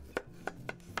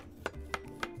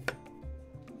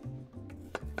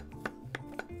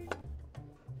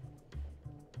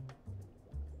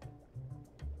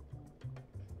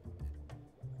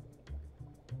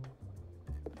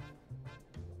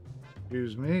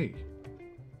 Excuse me.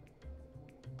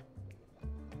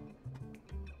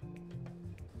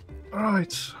 All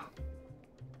right.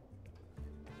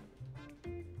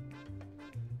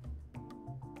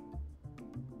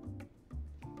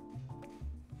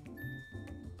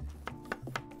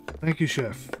 Thank you,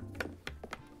 chef.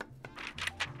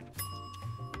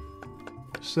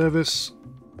 Service.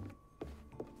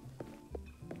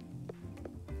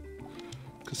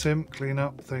 Kasim, clean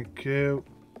up. Thank you.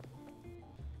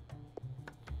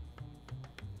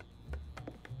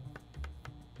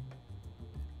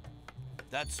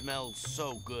 That smells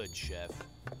so good, chef.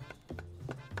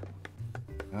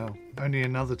 Oh, only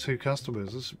another 2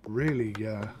 customers. That's really,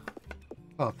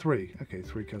 oh, 3. Okay,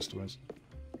 3 customers.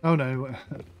 Oh no,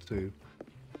 2.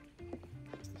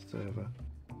 It's the server.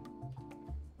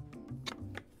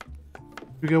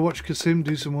 We go watch Kasim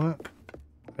do some work.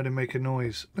 Let him make a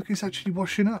noise. Look, he's actually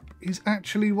washing up. He's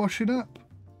actually washing up.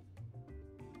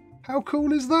 How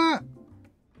cool is that?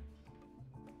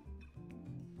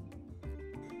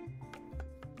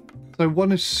 So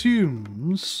one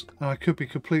assumes, and I could be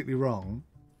completely wrong,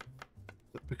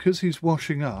 that because he's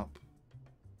washing up,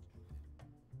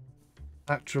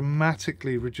 that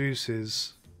dramatically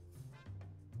reduces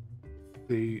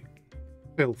the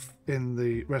filth in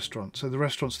the restaurant. So the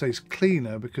restaurant stays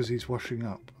cleaner because he's washing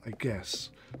up, I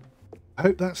guess. I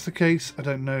hope that's the case. I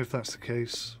don't know if that's the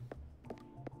case.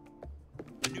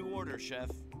 The new order,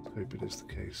 chef. I hope it is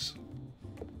the case.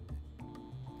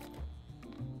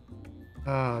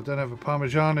 Ah, I don't have a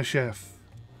Parmigiana, chef.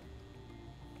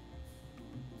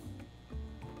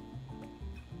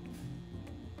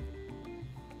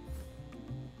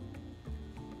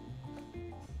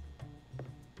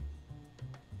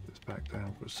 Just back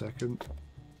down for a second.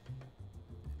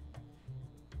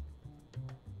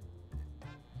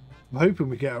 I'm hoping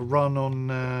we get a run on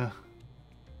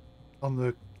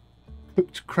the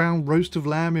cooked crown roast of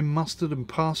lamb in mustard and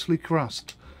parsley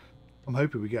crust. I'm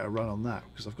hoping we get a run on that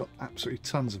because I've got absolutely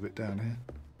tons of it down here.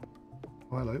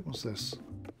 Oh, hello, what's this?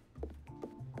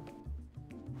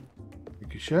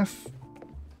 Thank you, chef.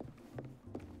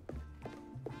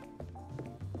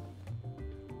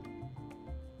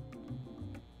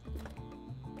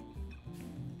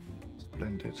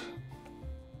 Splendid.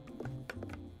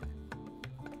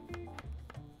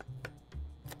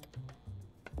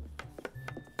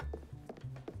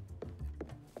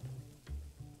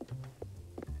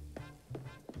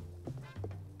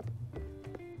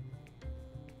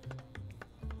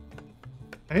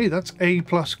 Hey, that's A+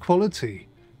 quality.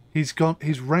 He's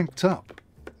ranked up.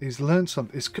 He's learned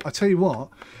something. I tell you what,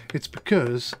 it's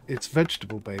because it's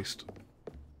vegetable based.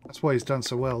 That's why he's done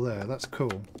so well there. That's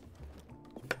cool.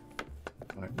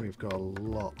 Right, we've got a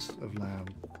lot of lamb.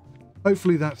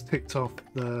 Hopefully that's ticked off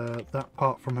that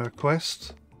part from her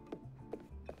quest.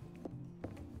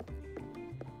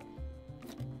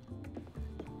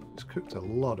 He's cooked a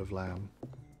lot of lamb.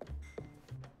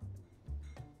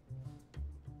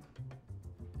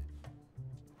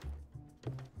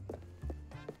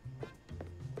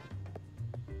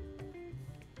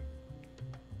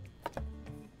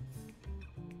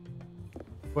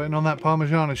 Waiting on that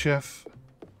Parmigiana, chef.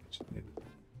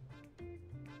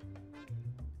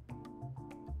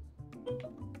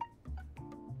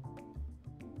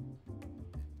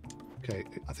 Okay,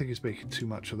 I think he's making too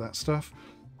much of that stuff.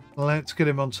 Let's get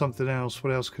him on something else.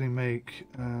 What else can he make?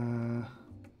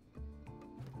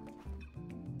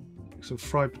 Some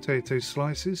fried potato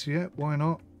slices. Yeah, why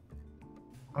not?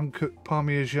 Uncooked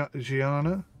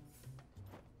Parmigiana.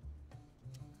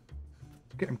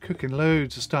 Get him cooking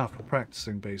loads of stuff and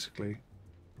practicing, basically.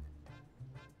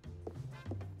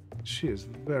 She is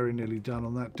very nearly done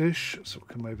on that dish, so we'll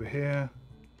come over here.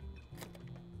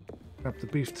 Grab the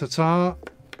beef tartare.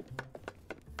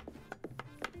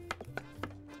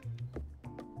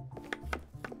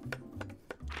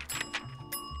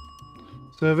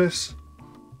 Service.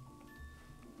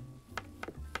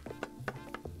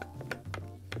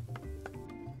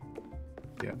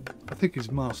 Yeah, I think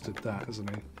he's mastered that, hasn't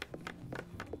he?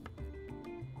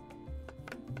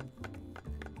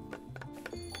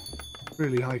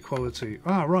 Really high quality.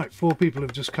 Ah, right, 4 people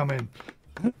have just come in.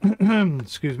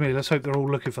 Excuse me, let's hope they're all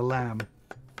looking for lamb.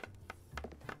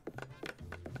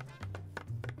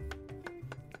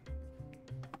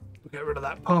 We'll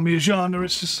that Parmigiana.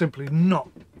 It's just simply not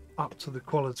up to the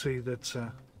quality that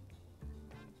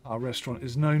our restaurant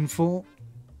is known for.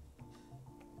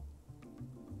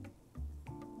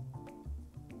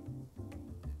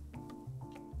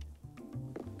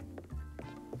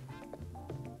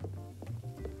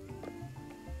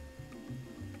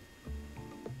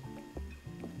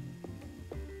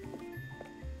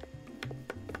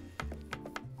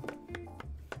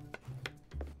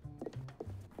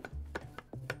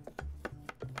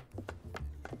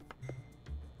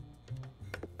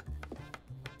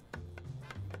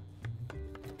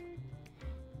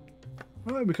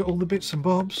 Right, we've got all the bits and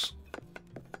bobs.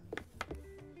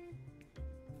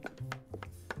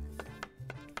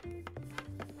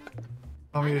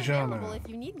 I'm Parmigiana. available if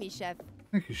you need me, chef.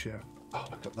 Thank you, chef. Oh,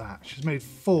 look at that. She's made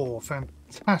 4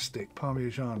 fantastic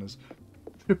Parmigianas.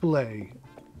 AAA.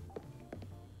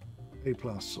 A+,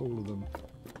 all of them.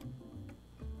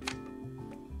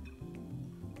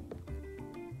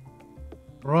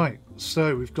 Right,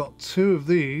 so we've got 2 of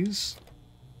these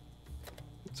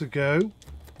to go.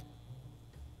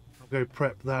 I'll go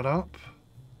prep that up.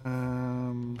 We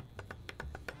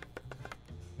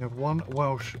have 1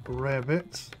 Welsh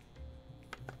rarebit.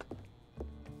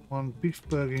 1 beef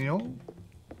bourguignon.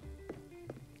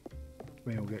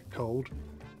 May all get cold.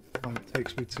 Time it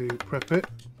takes me to prep it.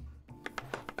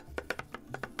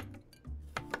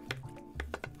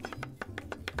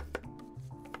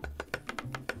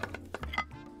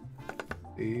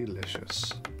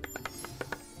 Delicious.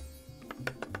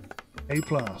 A+.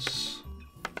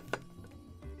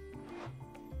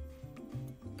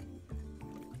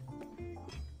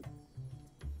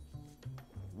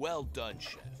 Well done,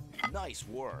 chef. Nice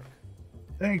work.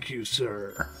 Thank you,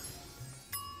 sir.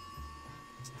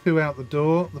 2 out the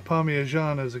door. The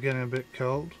Parmigianas are getting a bit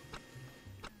cold.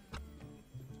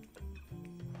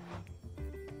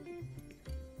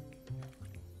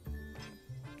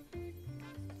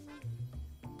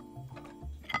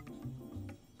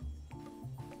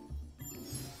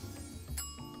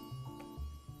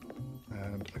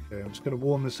 And okay, I'm just going to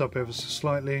warm this up ever so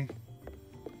slightly.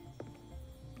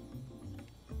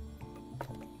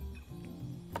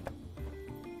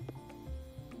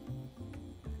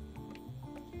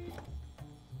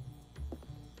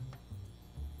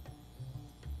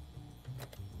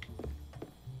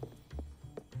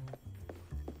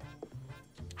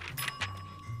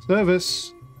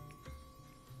 Service.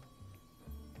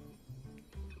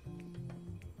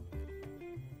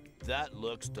 That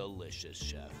looks delicious,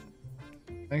 chef.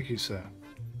 Thank you, sir.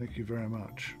 Thank you very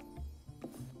much.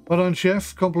 Well done,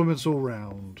 chef. Compliments all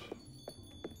round.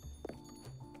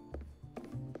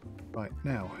 Right,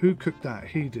 now, who cooked that?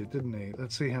 He did, didn't he?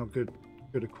 Let's see how good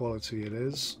a quality it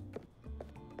is.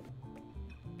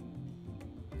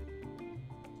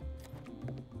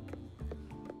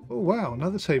 Oh, wow,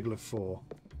 another table of 4.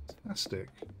 Fantastic.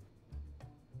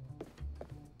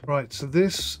 Right, so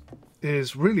this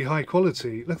is really high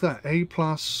quality. Look at that, A+,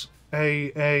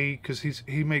 A, because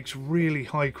he makes really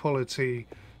high quality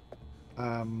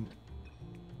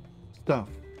stuff.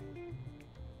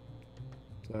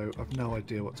 So I've no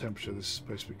idea what temperature this is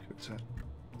supposed to be cooked at.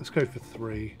 Let's go for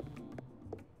 3.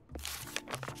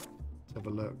 Let's have a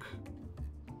look.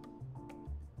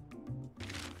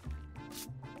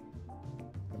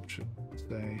 Temperature,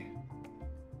 say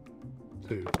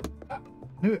 2.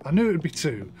 I knew it would be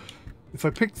 2. If I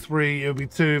picked 3, it would be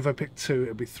 2. If I picked 2, it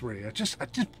would be 3. I just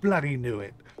bloody knew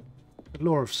it. The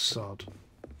law of sod.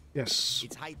 Yes.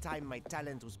 It's high time my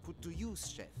talent was put to use,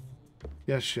 chef.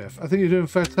 Yes, chef. I think you're doing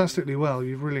fantastically well.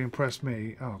 You've really impressed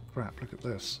me. Oh, crap. Look at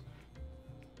this.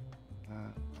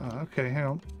 Okay, hang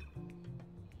on.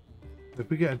 If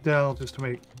we get Adele just to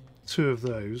make 2 of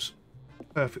those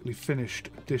perfectly finished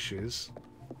dishes,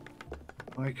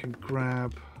 I can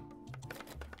grab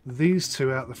these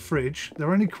 2 out the fridge.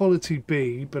 They're only quality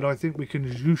B, but I think we can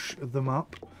zhoosh them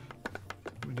up.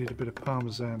 We need a bit of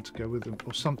parmesan to go with them,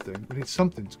 or something. We need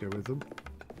something to go with them.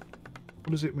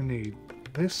 What is it we need?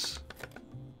 This?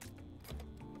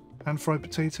 Pan-fried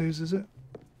potatoes, is it?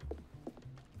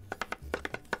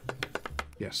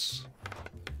 Yes.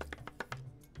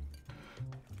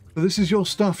 So this is your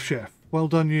stuff, chef. Well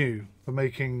done you for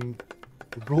making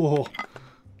raw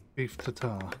beef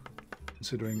tartare,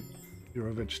 considering you're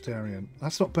a vegetarian.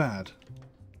 That's not bad.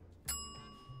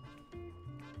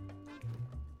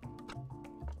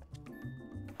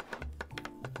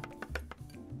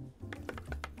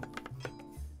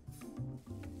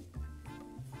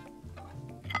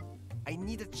 I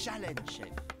need a challenge, chef.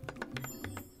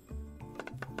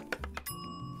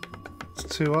 It's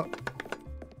 2 up.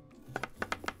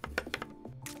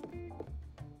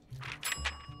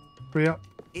 3 up.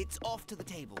 It's off to the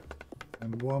table.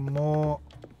 And one more.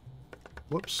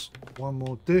 Whoops. One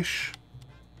more dish.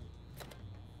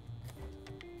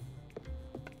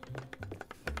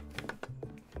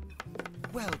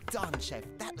 Well done, chef.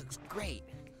 That looks great.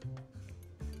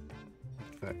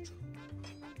 Perfect.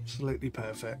 Absolutely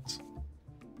perfect.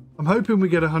 I'm hoping we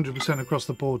get 100% across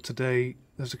the board today.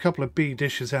 There's a couple of B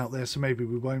dishes out there, so maybe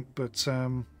we won't, but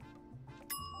I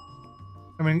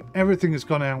mean, everything has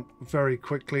gone out very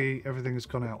quickly. Everything has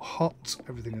gone out hot.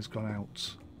 Everything has gone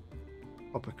out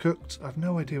proper cooked. I have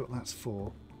no idea what that's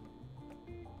for.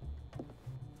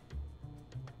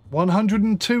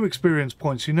 102 experience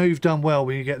points. You know you've done well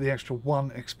when you get the extra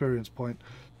 1 experience point.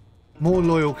 More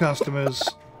loyal customers.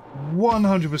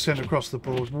 100% across the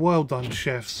board. Well done,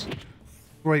 chefs.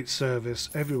 Great service.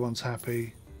 Everyone's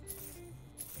happy.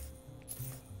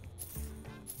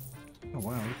 Oh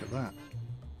wow, look at that.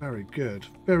 Very good.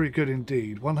 Very good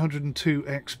indeed. 102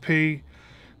 XP.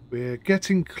 We're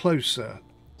getting closer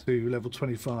to level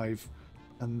 25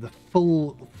 and the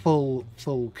full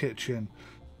kitchen.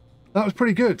 That was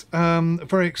pretty good.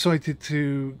 Very excited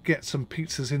to get some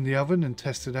pizzas in the oven and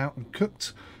tested out and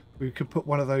cooked. We could put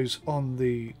one of those on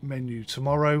the menu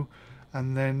tomorrow.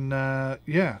 And then,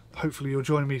 yeah, hopefully you'll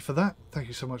join me for that. Thank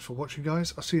you so much for watching,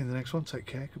 guys. I'll see you in the next one. Take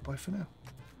care. Goodbye for now.